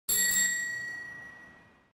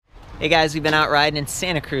Hey guys, we've been out riding in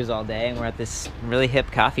Santa Cruz all day, and we're at this really hip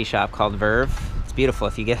coffee shop called Verve. It's beautiful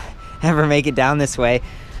if you ever make it down this way.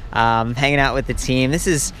 Hanging out with the team. This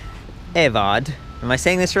is Evod. Am I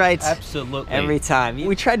saying this right? Absolutely. Every time.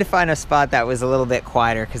 We tried to find a spot that was a little bit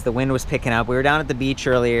quieter because the wind was picking up. We were down at the beach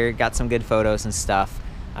earlier, got some good photos and stuff.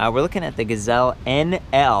 We're looking at the Gazelle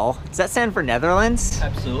NL. Does that stand for Netherlands?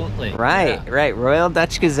 Absolutely. Right, yeah. right. Royal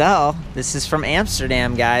Dutch Gazelle. This is from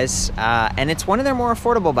Amsterdam, guys. And it's one of their more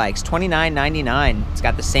affordable bikes, $29.99. It's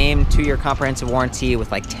got the same 2-year comprehensive warranty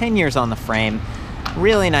with like 10 years on the frame.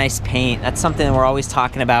 Really nice paint. That's something that we're always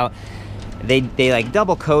talking about. They like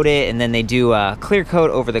double coat it, and then they do a clear coat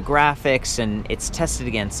over the graphics, and it's tested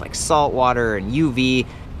against like salt water and UV,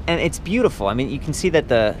 and it's beautiful. I mean, you can see that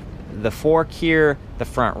the fork here, the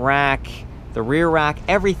front rack, the rear rack,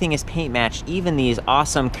 everything is paint matched, even these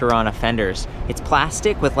awesome Kirana fenders. It's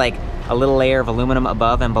plastic with like a little layer of aluminum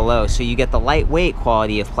above and below, so you get the lightweight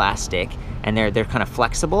quality of plastic, and they're kind of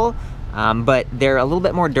flexible, but they're a little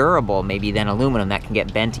bit more durable maybe than aluminum that can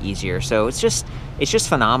get bent easier. So it's just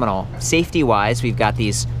phenomenal. Safety wise, we've got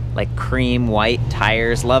these like cream white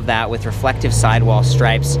tires. Love that, with reflective sidewall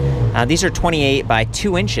stripes. These are 28 by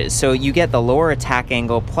 2 inches, so you get the lower attack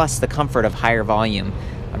angle plus the comfort of higher volume.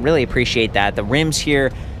 I really appreciate that. The rims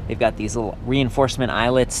here, they've got these little reinforcement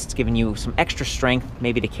eyelets. It's giving you some extra strength,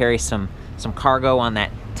 maybe to carry some cargo on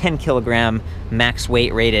that 10 kilogram max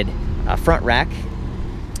weight rated front rack.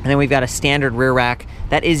 And then we've got a standard rear rack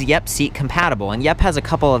that is Yep seat compatible, and Yep has a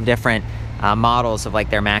couple of different models of like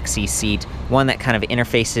their maxi seat, one that kind of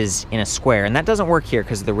interfaces in a square, and that doesn't work here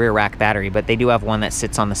because of the rear rack battery, but they do have one that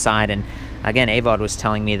sits on the side. And again, Evod was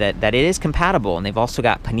telling me that it is compatible, and they've also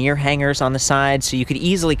got pannier hangers on the side, so you could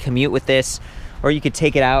easily commute with this, or you could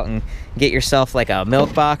take it out and get yourself like a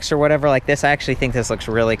milk box or whatever like this. I actually think this looks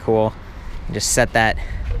really cool. You just set that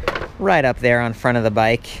right up there on front of the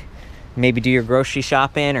bike. Maybe do your grocery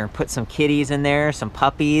shopping, or put some kitties in there, some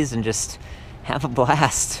puppies, and just have a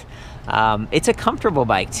blast. It's a comfortable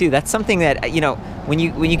bike too. That's something that, you know, when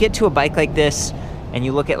you get to a bike like this and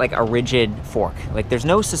you look at like a rigid fork, like there's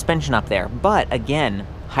no suspension up there, but again,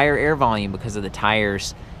 higher air volume because of the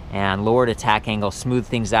tires, and lowered attack angle smooth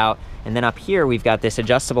things out. And then up here we've got this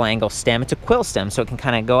adjustable angle stem. It's a quill stem, so it can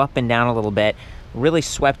kind of go up and down a little bit, really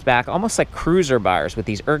swept back, almost like cruiser bars with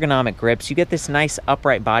these ergonomic grips. You get this nice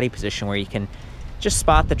upright body position where you can just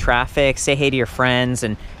spot the traffic, say hey to your friends,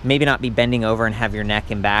 and maybe not be bending over and have your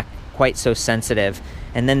neck and back quite so sensitive.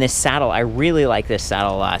 And then this saddle, I really like this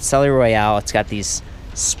saddle a lot. Celery Royale, it's got these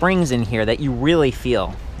springs in here that you really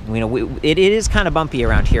feel. You know, it is kind of bumpy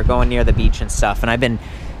around here going near the beach and stuff, and I've been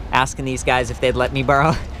asking these guys if they'd let me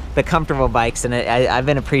borrow the comfortable bikes, and I've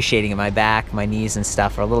been appreciating it. My back, my knees and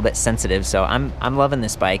stuff are a little bit sensitive, so I'm loving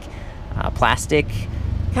this bike. Plastic,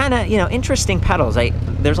 kind of, you know, interesting pedals.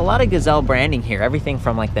 There's a lot of Gazelle branding here, everything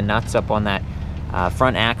from like the nuts up on that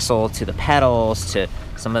front axle to the pedals to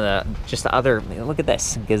some of the other. Look at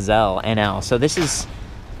this, Gazelle NL. So this is,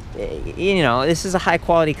 you know, this is a high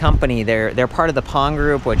quality company. They're part of the Pong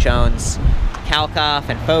Group, which owns Kalkoff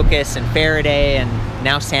and Focus and Faraday and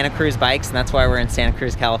now Santa Cruz Bikes, and that's why we're in Santa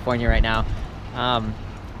Cruz, California right now.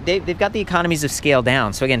 They've got the economies of scale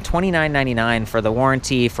down. So again, $29.99 for the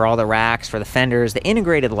warranty, for all the racks, for the fenders, the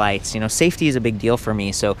integrated lights. You know, safety is a big deal for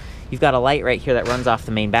me. So you've got a light right here that runs off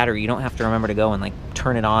the main battery. You don't have to remember to go and like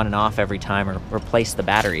turn it on and off every time or replace the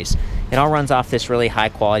batteries. It all runs off this really high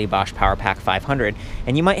quality Bosch PowerPack 500.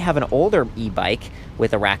 And you might have an older e-bike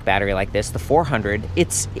with a rack battery like this, the 400.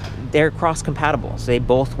 They're cross compatible, so they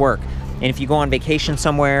both work. And if you go on vacation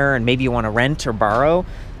somewhere and maybe you want to rent or borrow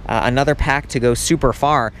another pack to go super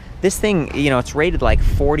far, this thing, you know, it's rated like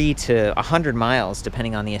 40 to 100 miles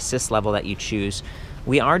depending on the assist level that you choose.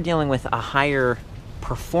 We are dealing with a higher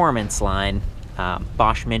performance line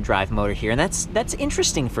Bosch mid-drive motor here, and that's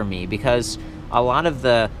interesting for me because a lot of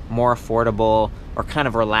the more affordable or kind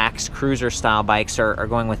of relaxed cruiser style bikes are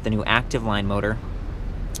going with the new active line motor.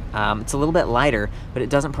 It's a little bit lighter, but it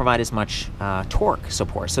doesn't provide as much torque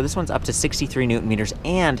support. So this one's up to 63 Newton meters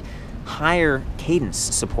and higher cadence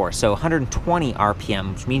support, so 120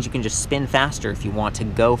 RPM, which means you can just spin faster if you want to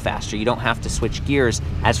go faster. You don't have to switch gears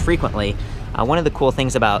as frequently. One of the cool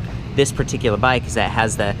things about this particular bike is that it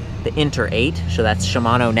has the Inter 8, so that's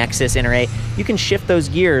Shimano Nexus Inter 8. You can shift those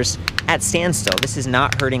gears at standstill. This is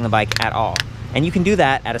not hurting the bike at all. And you can do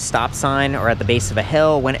that at a stop sign or at the base of a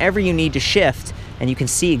hill whenever you need to shift, and you can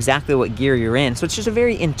see exactly what gear you're in. So it's just a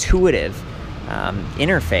very intuitive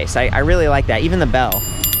interface. I really like that. Even the bell,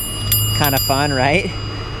 kind of fun, right?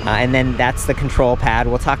 And then that's the control pad.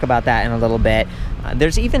 We'll talk about that in a little bit.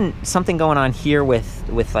 There's even something going on here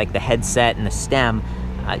with like the headset and the stem.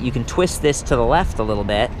 You can twist this to the left a little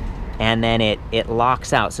bit, and then it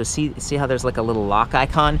locks out. So see how there's like a little lock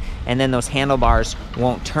icon, and then those handlebars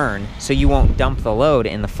won't turn, so you won't dump the load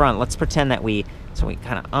in the front. Let's pretend that we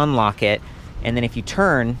kind of unlock it, and then if you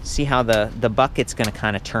turn, see how the bucket's gonna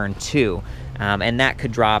kind of turn too, and that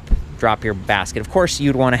could drop your basket. Of course,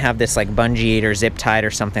 you'd want to have this like bungeed or zip tied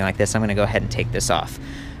or something like this. I'm gonna go ahead and take this off.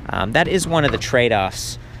 That is one of the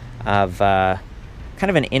trade-offs of kind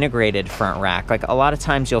of an integrated front rack. Like a lot of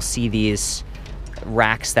times you'll see these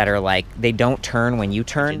racks that are like, they don't turn when you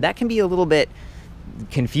turn. That can be a little bit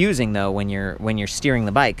confusing though when you're steering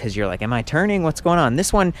the bike, because you're like, am I turning? What's going on?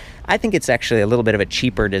 This one, I think it's actually a little bit of a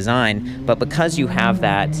cheaper design, but because you have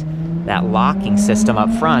that locking system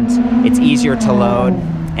up front, it's easier to load,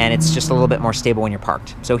 and it's just a little bit more stable when you're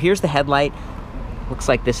parked. So here's the headlight. Looks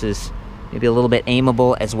like this is maybe a little bit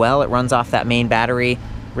aimable as well. It runs off that main battery,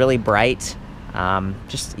 really bright.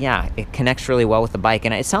 Yeah, it connects really well with the bike,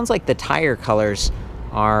 and it sounds like the tire colors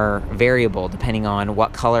are variable depending on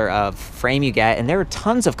what color of frame you get, and there are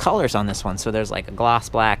tons of colors on this one. So there's like a gloss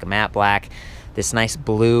black, a matte black, this nice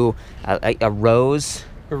blue, a rose.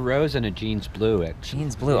 A rose and a jeans blue.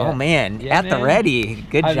 Jeans blue. Yeah. Oh man, yeah, the ready.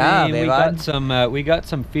 Good job, we got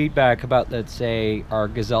some feedback about, let's say, our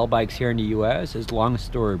Gazelle bikes here in the US. As long as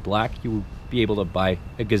they're black, you will be able to buy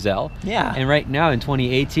a Gazelle. Yeah. And right now in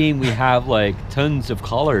 2018, we have like tons of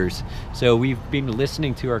colors. So we've been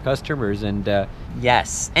listening to our customers, and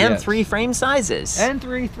yes, and 3 frame sizes. And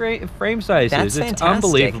 3 frame sizes. That's it's fantastic.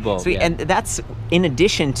 Unbelievable. Sweet. Yeah. And that's in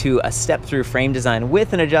addition to a step-through frame design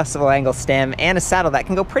with an adjustable angle stem and a saddle that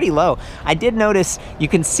can go pretty low. I did notice, you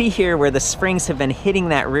can see here where the springs have been hitting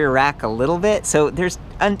that rear rack a little bit, so there's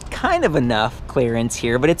kind of enough clearance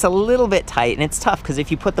here, but it's a little bit tight, and it's tough because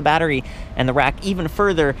if you put the battery and the rack even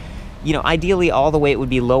further, you know, ideally all the weight would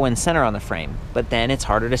be low and center on the frame, but then it's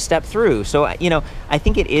harder to step through. So, you know, I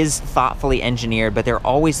think it is thoughtfully engineered, but there are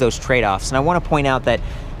always those trade-offs. And I want to point out that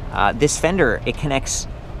this fender, it connects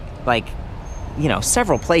like, you know,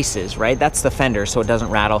 several places, right? That's the fender, so it doesn't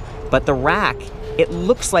rattle. But the rack, it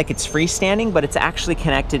looks like it's freestanding, but it's actually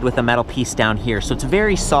connected with a metal piece down here. So it's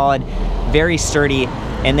very solid, very sturdy.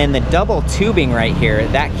 And then the double tubing right here,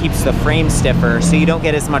 that keeps the frame stiffer, so you don't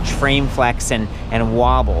get as much frame flex and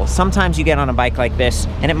wobble. Sometimes you get on a bike like this,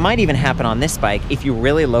 and it might even happen on this bike, if you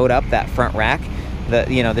really load up that front rack,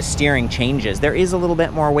 the steering changes. There is a little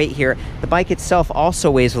bit more weight here. The bike itself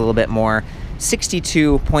also weighs a little bit more,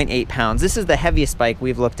 62.8 pounds. This is the heaviest bike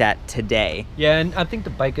we've looked at today. Yeah, and I think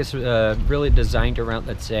the bike is really designed around,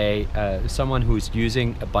 let's say, someone who's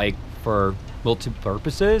using a bike for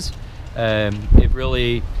multi-purposes. It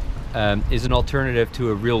really is an alternative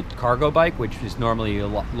to a real cargo bike, which is normally a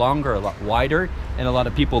lot longer, a lot wider, and a lot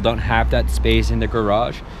of people don't have that space in the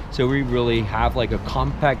garage. So we really have like a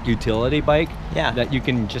compact utility bike that you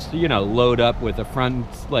can just, you know, load up with a front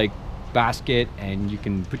like basket, and you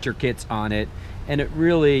can put your kits on it, and it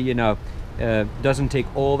really, you know, doesn't take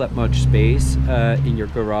all that much space in your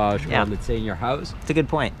garage or let's say in your house. It's a good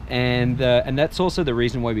point. And that's also the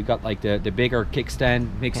reason why we got like the bigger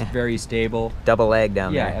kickstand, makes it very stable. Double leg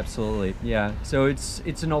down there. Yeah, absolutely. Yeah, so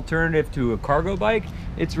it's an alternative to a cargo bike.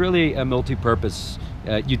 It's really a multi-purpose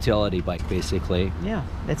utility bike, basically. Yeah,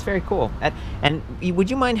 that's very cool. And would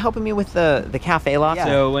you mind helping me with the cafe lock? Yeah.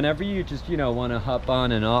 So whenever you just, you know, want to hop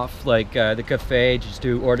on and off like the cafe, just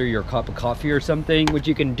to order your cup of coffee or something, what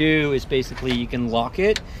you can do is basically you can lock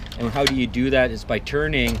it. And how do you do that is by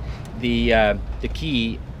turning the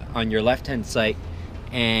key on your left hand side,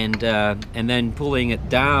 and then pulling it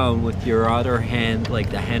down with your other hand, like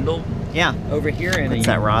the handle over here, and puts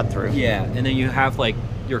that rod through. Yeah, and then you have like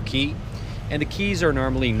your key. And the keys are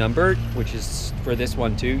normally numbered, which is for this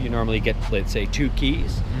one too. You normally get, let's say, 2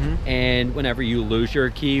 keys. And whenever you lose your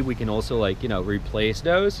key, we can also, like, you know, replace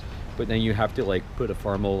those. But then you have to like put a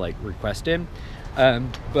formal like request in.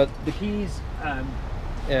 But the keys,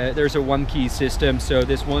 there's a 1 key system. So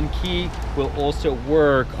this 1 key will also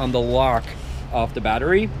work on the lock of the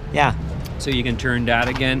battery. Yeah. So you can turn that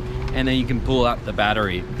again, and then you can pull out the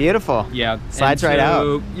battery. Beautiful. Yeah. Slides right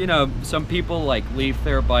out. You know, some people like leave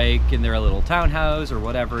their bike in their little townhouse or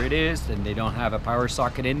whatever it is, and they don't have a power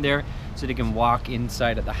socket in there, so they can walk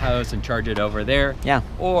inside of the house and charge it over there. Yeah.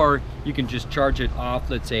 Or you can just charge it off,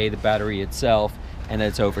 let's say, the battery itself, and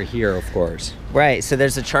it's over here, of course. Right, so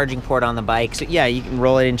there's a charging port on the bike. So yeah, you can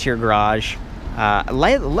roll it into your garage.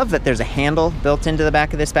 I love that there's a handle built into the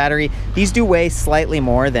back of this battery. These do weigh slightly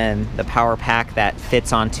more than the power pack that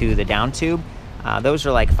fits onto the down tube. Those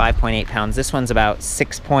are like 5.8 pounds. This one's about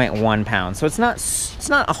 6.1 pounds. So it's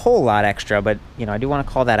not a whole lot extra, but you know, I do want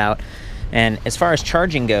to call that out. And as far as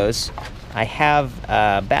charging goes, I have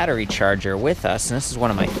a battery charger with us, and this is one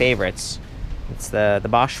of my favorites. It's the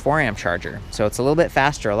Bosch 4 amp charger. So it's a little bit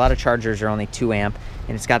faster. A lot of chargers are only 2 amp,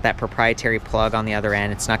 and it's got that proprietary plug on the other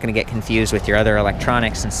end. It's not gonna get confused with your other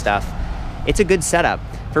electronics and stuff. It's a good setup.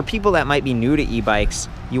 For people that might be new to e-bikes,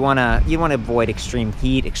 you wanna avoid extreme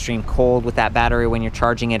heat, extreme cold with that battery when you're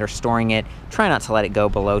charging it or storing it. Try not to let it go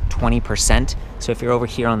below 20%. So if you're over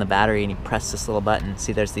here on the battery and you press this little button,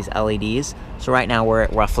 see there's these LEDs? So right now we're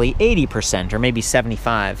at roughly 80% or maybe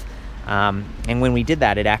 75. And when we did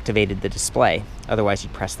that, it activated the display. Otherwise,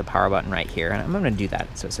 you'd press the power button right here. And I'm gonna do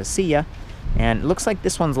that. So it says, see ya. And it looks like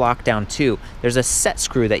this one's locked down too. There's a set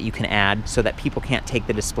screw that you can add so that people can't take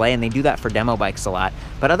the display, and they do that for demo bikes a lot.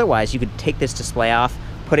 But otherwise, you could take this display off,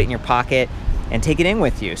 put it in your pocket, and take it in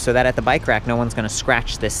with you so that at the bike rack, no one's gonna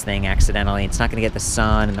scratch this thing accidentally. It's not gonna get the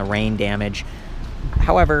sun and the rain damage.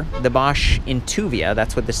 However, the Bosch Intuvia,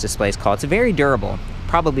 that's what this display is called, it's very durable,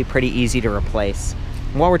 probably pretty easy to replace.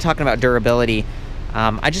 And while we're talking about durability,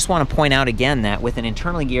 I just want to point out again that with an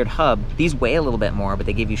internally geared hub, these weigh a little bit more, but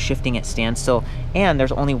they give you shifting at standstill, and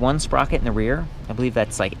there's only one sprocket in the rear. I believe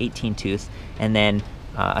that's like 18 tooth, and then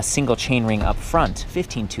a single chain ring up front,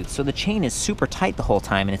 15 tooth. So the chain is super tight the whole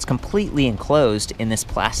time, and it's completely enclosed in this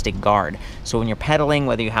plastic guard. So when you're pedaling,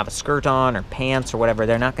 whether you have a skirt on or pants or whatever,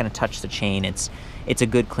 they're not going to touch the chain. It's a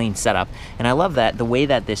good clean setup. And I love that the way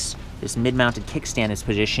that this mid-mounted kickstand is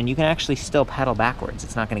positioned, you can actually still pedal backwards.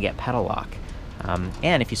 It's not going to get pedal lock.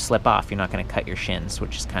 And if you slip off, you're not going to cut your shins,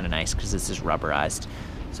 which is kind of nice because this is rubberized.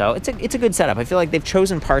 So it's a good setup. I feel like they've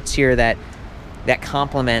chosen parts here that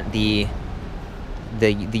complement the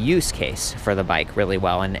use case for the bike really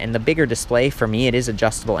well. And the bigger display, for me, it is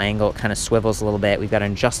adjustable angle. It kind of swivels a little bit. We've got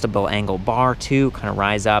an adjustable angle bar too, kind of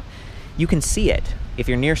rise up. You can see it. If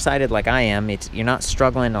you're nearsighted like I am, you're not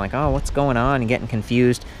struggling like, oh, what's going on, and getting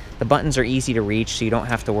confused. The buttons are easy to reach, so you don't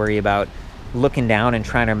have to worry about looking down and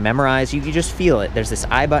trying to memorize. You just feel it. There's this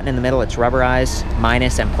I button in the middle. It's rubberized,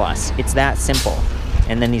 minus and plus. It's that simple.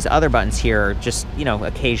 And then these other buttons here are just, you know,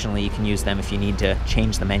 occasionally you can use them if you need to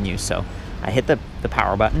change the menu. So I hit the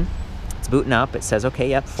power button. It's booting up. It says, okay,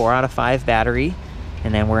 yep, 4 out of 5 battery.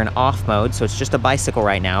 And then we're in off mode, so it's just a bicycle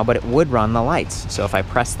right now, but it would run the lights. So if I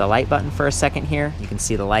press the light button for a second here, you can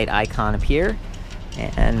see the light icon appear,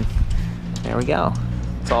 and there we go.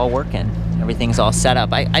 It's all working. Everything's all set up.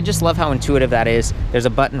 I just love how intuitive that is. There's a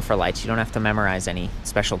button for lights. You don't have to memorize any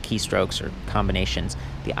special keystrokes or combinations.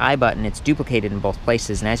 The I button, it's duplicated in both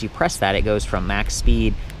places, and as you press that, it goes from max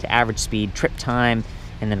speed to average speed, trip time,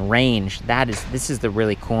 and then range. This is the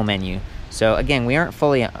really cool menu. So again, we aren't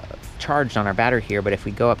fully charged on our battery here, but if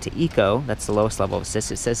we go up to Eco, that's the lowest level of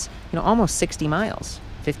assist, it says, you know, almost 60 miles,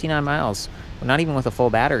 59 miles, not even with a full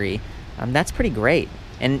battery. That's pretty great.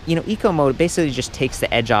 And you know, Eco mode basically just takes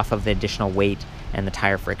the edge off of the additional weight and the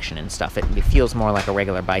tire friction and stuff. It feels more like a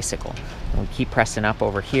regular bicycle. And we keep pressing up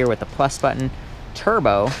over here with the plus button.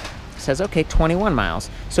 Turbo says, okay, 21 miles.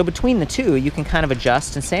 So between the two, you can kind of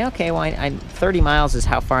adjust and say, okay, well, 30 miles is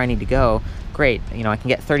how far I need to go. Great, you know, I can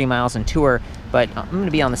get 30 miles in tour, but I'm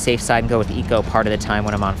gonna be on the safe side and go with the Eco part of the time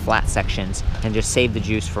when I'm on flat sections and just save the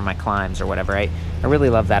juice for my climbs or whatever. I really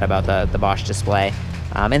love that about the Bosch display.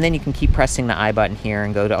 And then you can keep pressing the I button here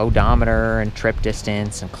and go to odometer and trip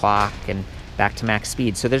distance and clock and back to max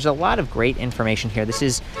speed. So there's a lot of great information here.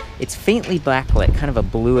 It's faintly backlit, kind of a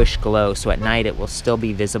bluish glow, so at night it will still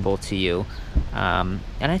be visible to you. And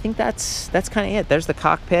I think that's kind of it. There's the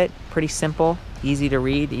cockpit, pretty simple, easy to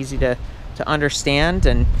read, easy to understand,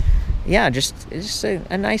 and yeah, just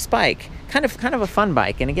a nice bike. Kind of a fun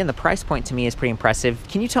bike. And again, the price point to me is pretty impressive.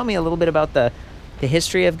 Can you tell me a little bit about the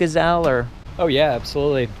history of Gazelle or? Oh yeah,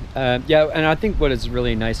 absolutely. Yeah, and I think what is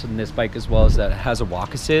really nice on this bike as well is that it has a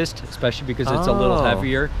walk assist, especially because it's a little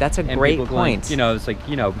heavier. That's a great point. You know, it's like,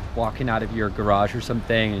 you know, walking out of your garage or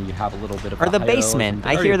something, and you have a little bit of or the basement.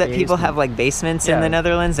 I hear that people have like basements in the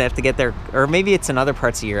Netherlands. They have to get their, or maybe it's in other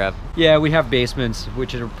parts of Europe. Yeah, we have basements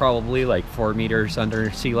which are probably like 4 meters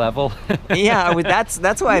under sea level. Yeah,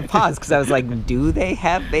 that's why I paused, because I was like, do they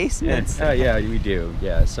have basements? Yeah, we do.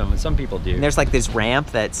 Yeah, some people do. And there's like this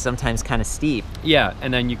ramp that's sometimes kind of steep. Yeah,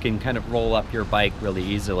 and then you can kind of roll up your bike really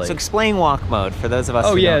easily. So explain walk mode for those of us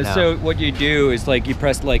who don't know. So what you do is like you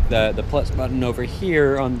press like the plus button over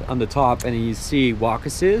here on the top, and you see walk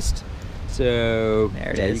assist. So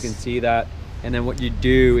there it is. You can see that. And then what you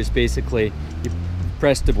do is basically you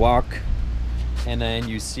press the walk, and then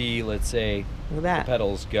you see, let's say, look at that. The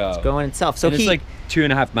pedals go. It's going itself. So it's like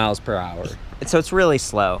 2.5 miles per hour. So it's really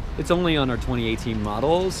slow. It's only on our 2018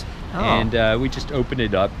 models, oh. And we just opened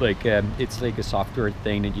it up. Like it's like a software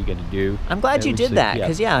thing that you're gonna do. I'm glad you did that,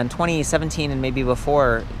 because in 2017 and maybe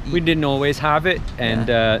before, we didn't always have it, and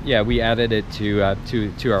we added it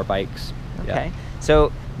to our bikes. Okay.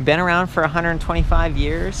 So Been around for 125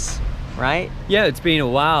 years, right? Yeah, it's been a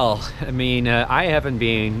while. I mean, I haven't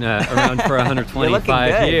been around for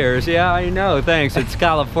 125 years. Yeah, I know, thanks. It's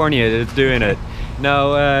California that's doing it.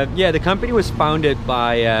 No, yeah, the company was founded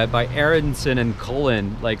by Aronson and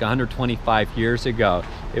Cullen like 125 years ago.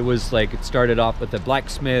 It was like, it started off with a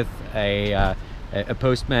blacksmith, a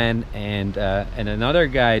postman, and another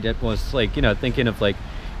guy that was like, you know, thinking of like,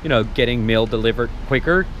 you know, getting mail delivered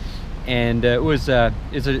quicker. And it's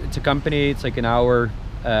a company. It's like an hour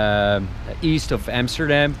east of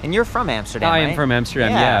Amsterdam. And you're from Amsterdam, I right? am from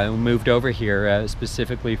Amsterdam. Yeah, we moved over here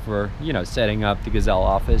specifically for, you know, setting up the Gazelle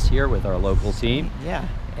office here with our local team. Yeah.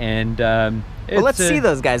 And well, let's see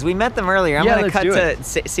those guys. We met them earlier. I'm gonna cut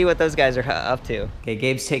to see what those guys are up to. Okay,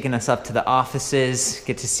 Gabe's taking us up to the offices.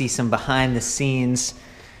 Get to see some behind the scenes.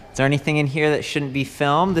 Is there anything in here that shouldn't be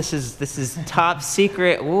filmed? This is top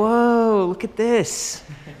secret. Whoa, look at this.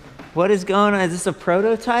 What is going on? Is this a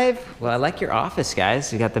prototype? Well, I like your office,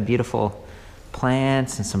 guys. You got the beautiful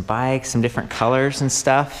plants and some bikes, some different colors and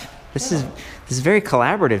stuff. This is very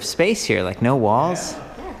collaborative space here, like no walls.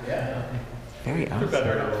 Yeah. Very awesome.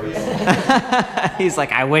 He's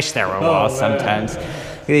like, I wish there were walls sometimes. Look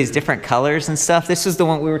at these different colors and stuff. This is the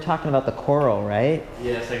one we were talking about, the coral, right?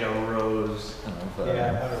 Yeah, it's like a rose kind of.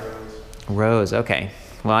 Yeah, a rose. Rose, okay.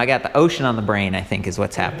 Well, I got the ocean on the brain, I think, is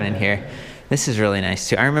what's happening here. This is really nice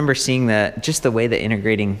too. I remember seeing just the way that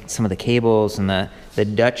integrating some of the cables and the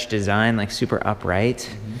Dutch design, like super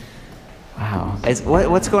upright. Wow.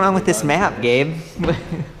 What's going on with this map, Gabe?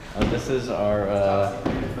 This is our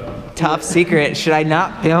top secret. Should I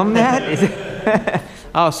not film that?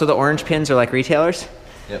 Oh, so the orange pins are like retailers?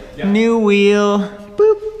 Yep. New wheel.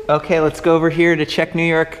 Boop. Okay, let's go over here to check New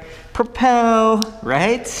York Propel,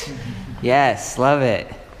 right? Yes, love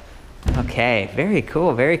it. Okay, very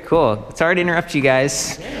cool, very cool. Sorry to interrupt you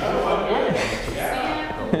guys.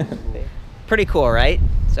 Pretty cool, right?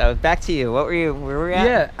 So back to you. Where were we at?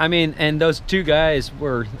 Yeah, I mean, and those two guys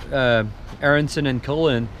were Aronson and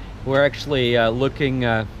Cullen. Were actually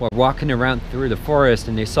walking around through the forest,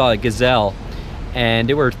 and they saw a gazelle, and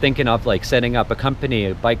they were thinking of like setting up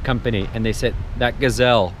a bike company, and they said that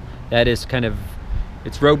gazelle, that is kind of,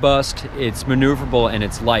 it's robust, it's maneuverable, and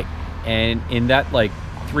it's light. And in that like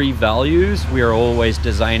three values, we are always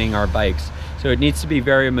designing our bikes. So it needs to be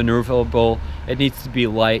very maneuverable, it needs to be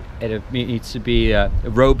light, and it needs to be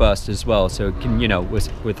robust as well, so it can, you know,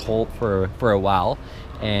 withhold for a while.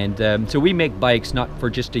 And so we make bikes not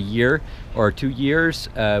for just a year or 2 years.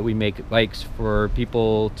 We make bikes for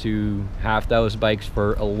people to have those bikes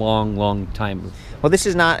for a long, long time. Well, this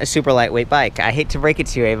is not a super lightweight bike. I hate to break it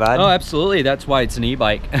to you, Avod. Oh, absolutely. That's why it's an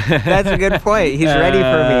e-bike. That's a good point. He's ready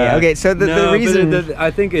for me. Okay, so the reason...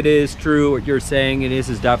 I think it is true what you're saying. It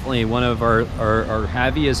is definitely one of our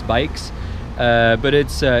heaviest bikes. But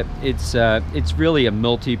it's really a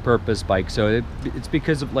multi-purpose bike. So it's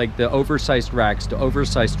because of like the oversized racks, the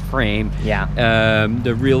oversized frame,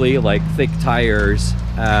 the really like thick tires.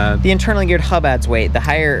 The internally geared hub adds weight. The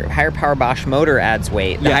higher power Bosch motor adds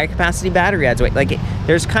weight. The higher capacity battery adds weight. Like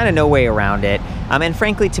there's kind of no way around it. And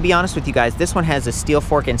frankly, to be honest with you guys, this one has a steel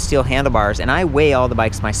fork and steel handlebars, and I weigh all the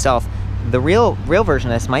bikes myself. The real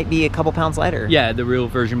version of this might be a couple pounds lighter. Yeah, the real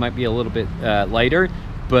version might be a little bit lighter.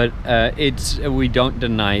 But we don't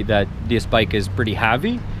deny that this bike is pretty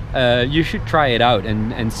heavy. You should try it out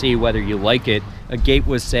and see whether you like it. Gabe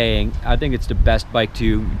was saying, I think it's the best bike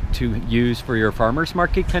to use for your farmer's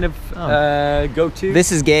market kind of go-to.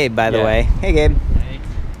 This is Gabe, by the way. Hey, Gabe. Hey.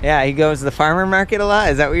 Yeah, he goes to the farmer market a lot.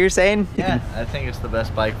 Is that what you're saying? Yeah, I think it's the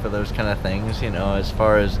best bike for those kind of things. You know, as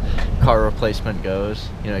far as car replacement goes,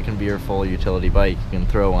 you know, it can be your full utility bike. You can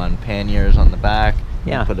throw on panniers on the back.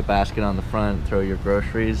 Yeah. Put a basket on the front, throw your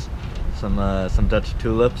groceries, some Dutch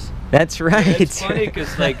tulips. That's right. It's funny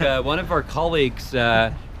because like one of our colleagues,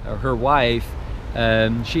 her wife,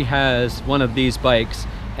 she has one of these bikes,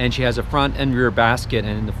 and she has a front and rear basket,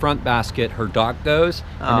 and in the front basket her dog goes,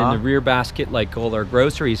 and in the rear basket like all our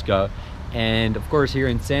groceries go. And of course here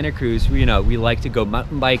in Santa Cruz, we like to go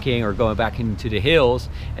mountain biking or going back into the hills,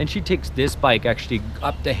 and she takes this bike actually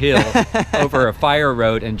up the hill over a fire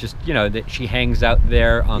road, and just, you know, that she hangs out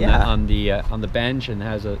there on the bench and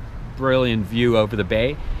has a brilliant view over the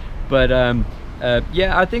bay. But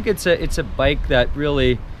yeah, I think it's a bike that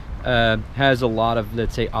really has a lot of,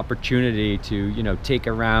 let's say, opportunity to, you know, take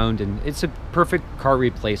around, and it's a perfect car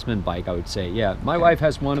replacement bike, I would say. Yeah, my wife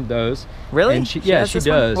has one of those. Really? And she does.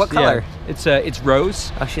 One? What color? Yeah. It's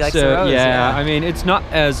rose. Oh, she likes the rose. Yeah, I mean, it's not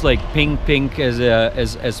as like pink as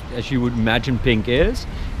you would imagine pink is.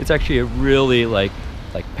 It's actually a really like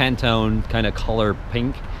Pantone kind of color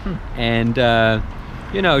pink, and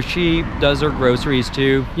you know, she does her groceries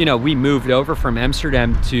too. You know, we moved over from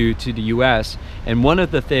Amsterdam to the US, and one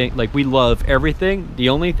of the things, like, we love everything. The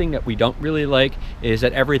only thing that we don't really like is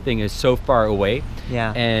that everything is so far away.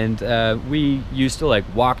 Yeah. And we used to like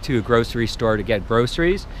walk to a grocery store to get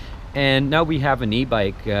groceries, and now we have an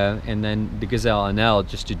e-bike and then the Gazelle NL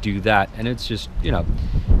just to do that, and it's just, you know,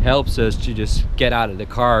 helps us to just get out of the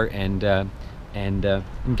car and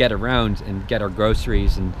get around and get our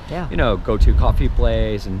groceries, and you know, go to a coffee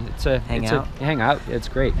place, and hang out. It's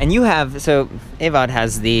great. And you have, so Ewout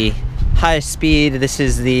has the high speed. This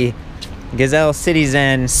is the Gazelle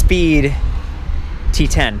Citizen Speed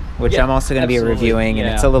T10, which I'm also going to be reviewing, and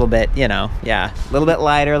it's a little bit, you know, a little bit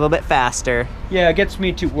lighter, a little bit faster. Yeah, it gets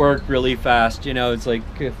me to work really fast. You know, it's like,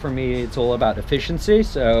 for me, it's all about efficiency.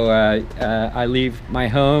 So I leave my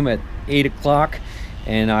home at 8 o'clock,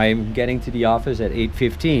 and I'm getting to the office at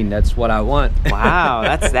 8:15. That's what I want.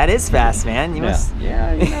 Wow, that is fast, man. You must.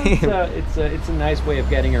 Yeah, you know, it's a nice way of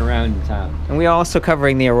getting around in town. And we're also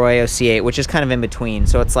covering the Arroyo C8, which is kind of in between.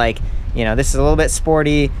 So it's like, you know, this is a little bit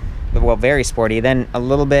sporty, well, very sporty, then a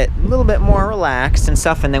little bit more relaxed and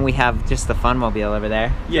stuff, and then we have just the fun mobile over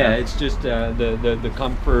there. Yeah, it's just the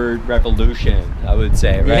comfort revolution, I would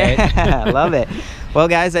say, right? Yeah, I love it. Well,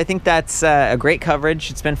 guys, I think that's a great coverage.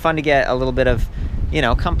 It's been fun to get a little bit of, you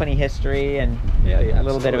know, company history and a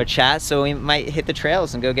little bit of a chat, so we might hit the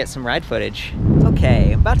trails and go get some ride footage.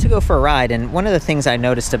 Okay, about to go for a ride, and one of the things I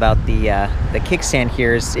noticed about the kickstand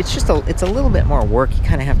here is it's a little bit more work. You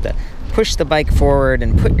kind of have to push the bike forward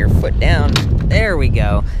and put your foot down. There we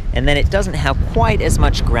go. And then it doesn't have quite as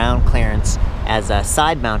much ground clearance as a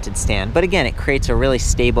side-mounted stand, but again, it creates a really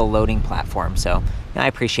stable loading platform, so I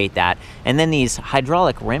appreciate that. And then these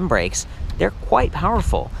hydraulic rim brakes, they're quite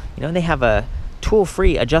powerful. You know, they have a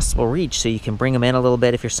tool-free adjustable reach, so you can bring them in a little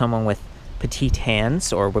bit if you're someone with petite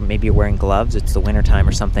hands, or maybe you're wearing gloves, it's the wintertime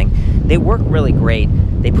or something. They work really great.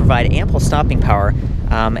 They provide ample stopping power,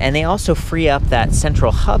 and they also free up that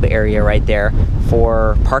central hub area right there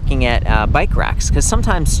for parking at bike racks. Because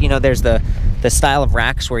sometimes, you know, there's the style of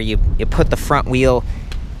racks where you put the front wheel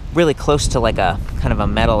really close to like a kind of a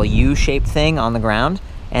metal U-shaped thing on the ground,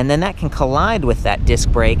 and then that can collide with that disc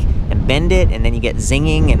brake and bend it, and then you get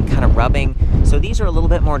zinging and kind of rubbing. So these are a little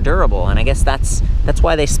bit more durable, and I guess that's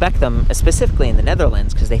why they spec them specifically in the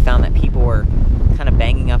Netherlands, because they found that people were kind of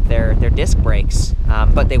banging up their disc brakes,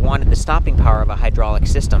 but they wanted the stopping power of a hydraulic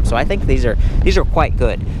system. So I think these are quite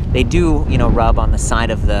good. They do, you know, rub on the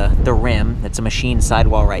side of the rim. It's a machined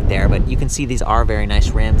sidewall right there, but you can see these are very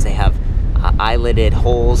nice rims. They have eyelided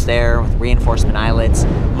holes there with reinforcement eyelets,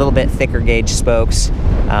 a little bit thicker gauge spokes,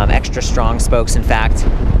 extra strong spokes, in fact.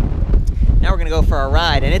 Now we're gonna go for a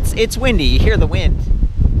ride, and it's windy. You hear the wind.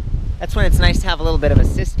 That's when it's nice to have a little bit of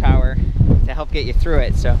assist power to help get you through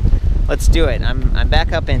it. So let's do it. I'm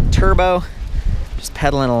back up in turbo, just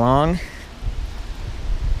pedaling along.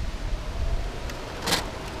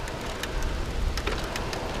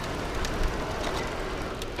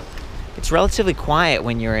 It's relatively quiet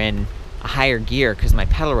when you're in a higher gear because my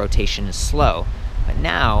pedal rotation is slow. But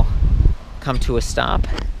now, come to a stop,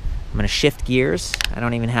 I'm gonna shift gears. I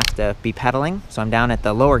don't even have to be pedaling, so I'm down at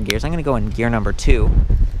the lower gears. I'm gonna go in gear number 2.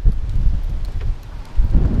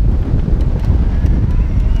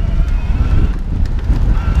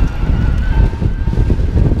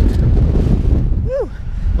 Woo!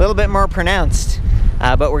 A little bit more pronounced,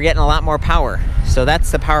 but we're getting a lot more power. So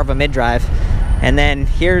that's the power of a mid-drive. And then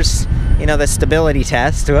here's, you know, the stability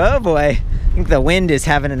test. Oh boy, I think the wind is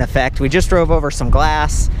having an effect. We just drove over some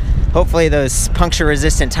glass. Hopefully those puncture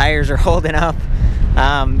resistant tires are holding up.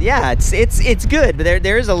 Yeah, it's good, but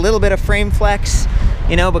there is a little bit of frame flex,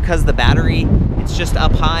 you know, because the battery, it's just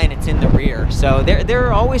up high and it's in the rear. So there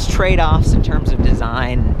are always trade-offs in terms of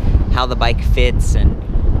design, how the bike fits and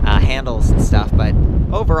handles and stuff, but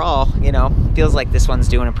overall, you know, feels like this one's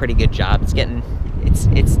doing a pretty good job.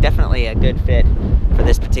 It's definitely a good fit for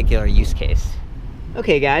this particular use case.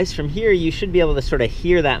 Okay guys, from here you should be able to sort of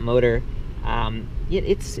hear that motor.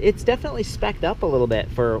 It's definitely spec'd up a little bit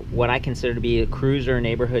for what I consider to be a cruiser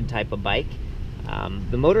neighborhood type of bike.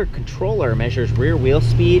 The motor controller measures rear wheel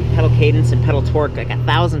speed, pedal cadence, and pedal torque like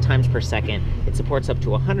 1,000 times per second. It supports up to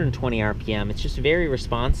 120 RPM. It's just very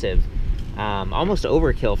responsive, almost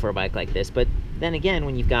overkill for a bike like this. But then again,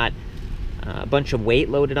 when you've got a bunch of weight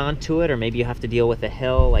loaded onto it, or maybe you have to deal with a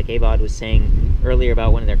hill like Ewout was saying earlier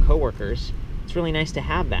about one of their coworkers, it's really nice to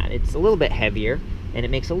have that. It's a little bit heavier, and it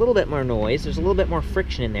makes a little bit more noise. There's a little bit more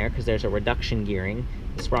friction in there because there's a reduction gearing.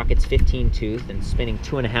 The sprocket's 15 tooth and spinning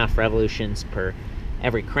 2.5 revolutions per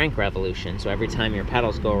every crank revolution. So every time your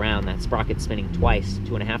pedals go around, that sprocket's spinning twice,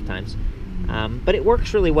 2.5 times. but it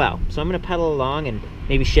works really well. So I'm going to pedal along and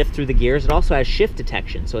maybe shift through the gears. It also has shift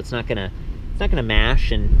detection, so it's not going to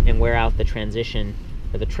mash and wear out the transition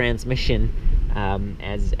or the transmission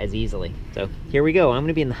as easily. So here we go. I'm going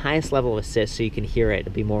to be in the highest level of assist so you can hear it.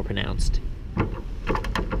 It'll be more pronounced.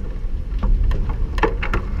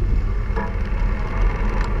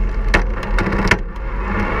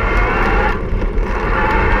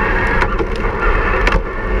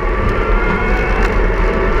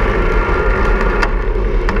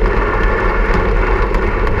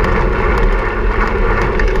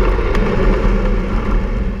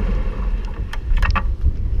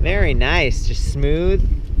 Very nice, just smooth.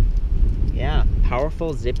 Yeah,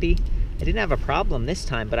 powerful, zippy. I didn't have a problem this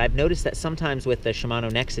time, but I've noticed that sometimes with the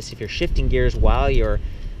Shimano Nexus, if you're shifting gears while you're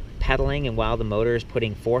pedaling and while the motor is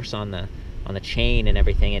putting force on the chain and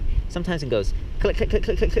everything, sometimes it goes click, click, click,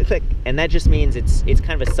 click, click, click, click, and that just means it's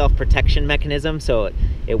kind of a self-protection mechanism, so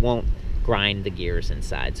it won't grind the gears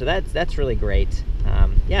inside. So that's really great.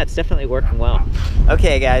 Yeah, it's definitely working well.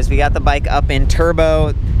 Okay guys, we got the bike up in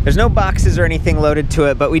turbo. There's no boxes or anything loaded to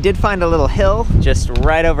it, but we did find a little hill just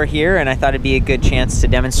right over here, and I thought it'd be a good chance to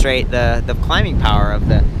demonstrate the climbing power of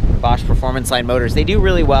the Bosch Performance Line motors. They do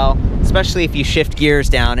really well, especially if you shift gears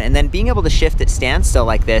down, and then being able to shift at standstill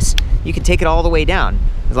like this, you can take it all the way down.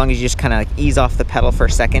 As long as you just kind of like ease off the pedal for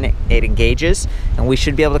a second, it engages, and we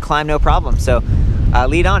should be able to climb no problem. So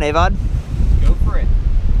lead on, Avod. Go for it.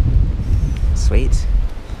 Sweet.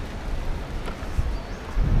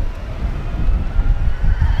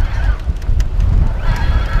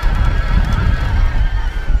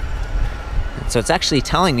 So it's actually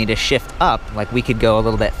telling me to shift up, like we could go a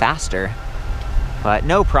little bit faster, but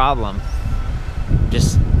no problem.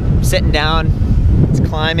 Just sitting down, it's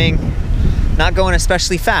climbing, not going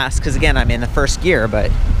especially fast, because again, I'm in the first gear, but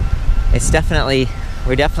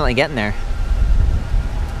we're definitely getting there.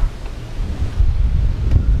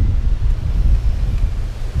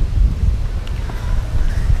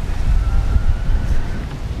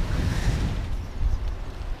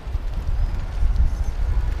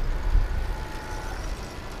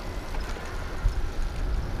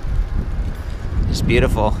 Just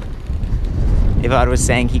beautiful. Avod was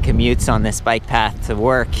saying he commutes on this bike path to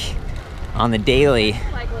work on the daily.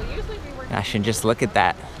 Gosh, and just look at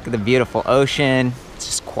that. Look at the beautiful ocean. It's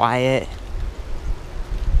just quiet.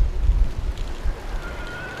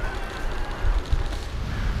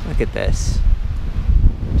 Look at this.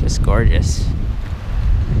 Just gorgeous.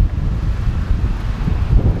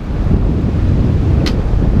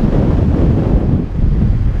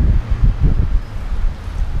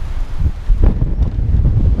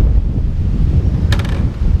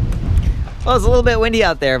 Well, it was a little bit windy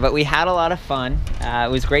out there, but we had a lot of fun.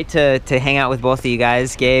 It was great to hang out with both of you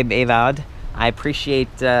guys, Gabe, Avod. I appreciate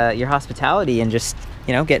your hospitality and just,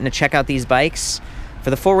 getting to check out these bikes. For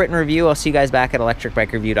the full written review, I'll see you guys back at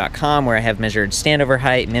ElectricBikeReview.com, where I have measured standover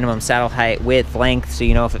height, minimum saddle height, width, length, so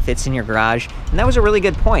you know if it fits in your garage. And that was a really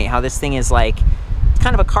good point, how this thing is like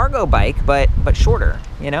kind of a cargo bike, but shorter,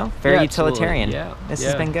 very utilitarian. Yeah. This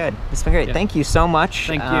has been good. It's been great. Yeah. Thank you so much.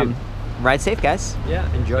 Thank you. Ride safe, guys.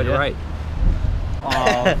 Yeah, enjoy the ride.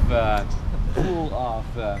 Full of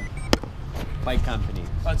bike company.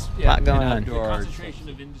 A lot going on. Concentration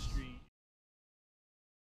of industry.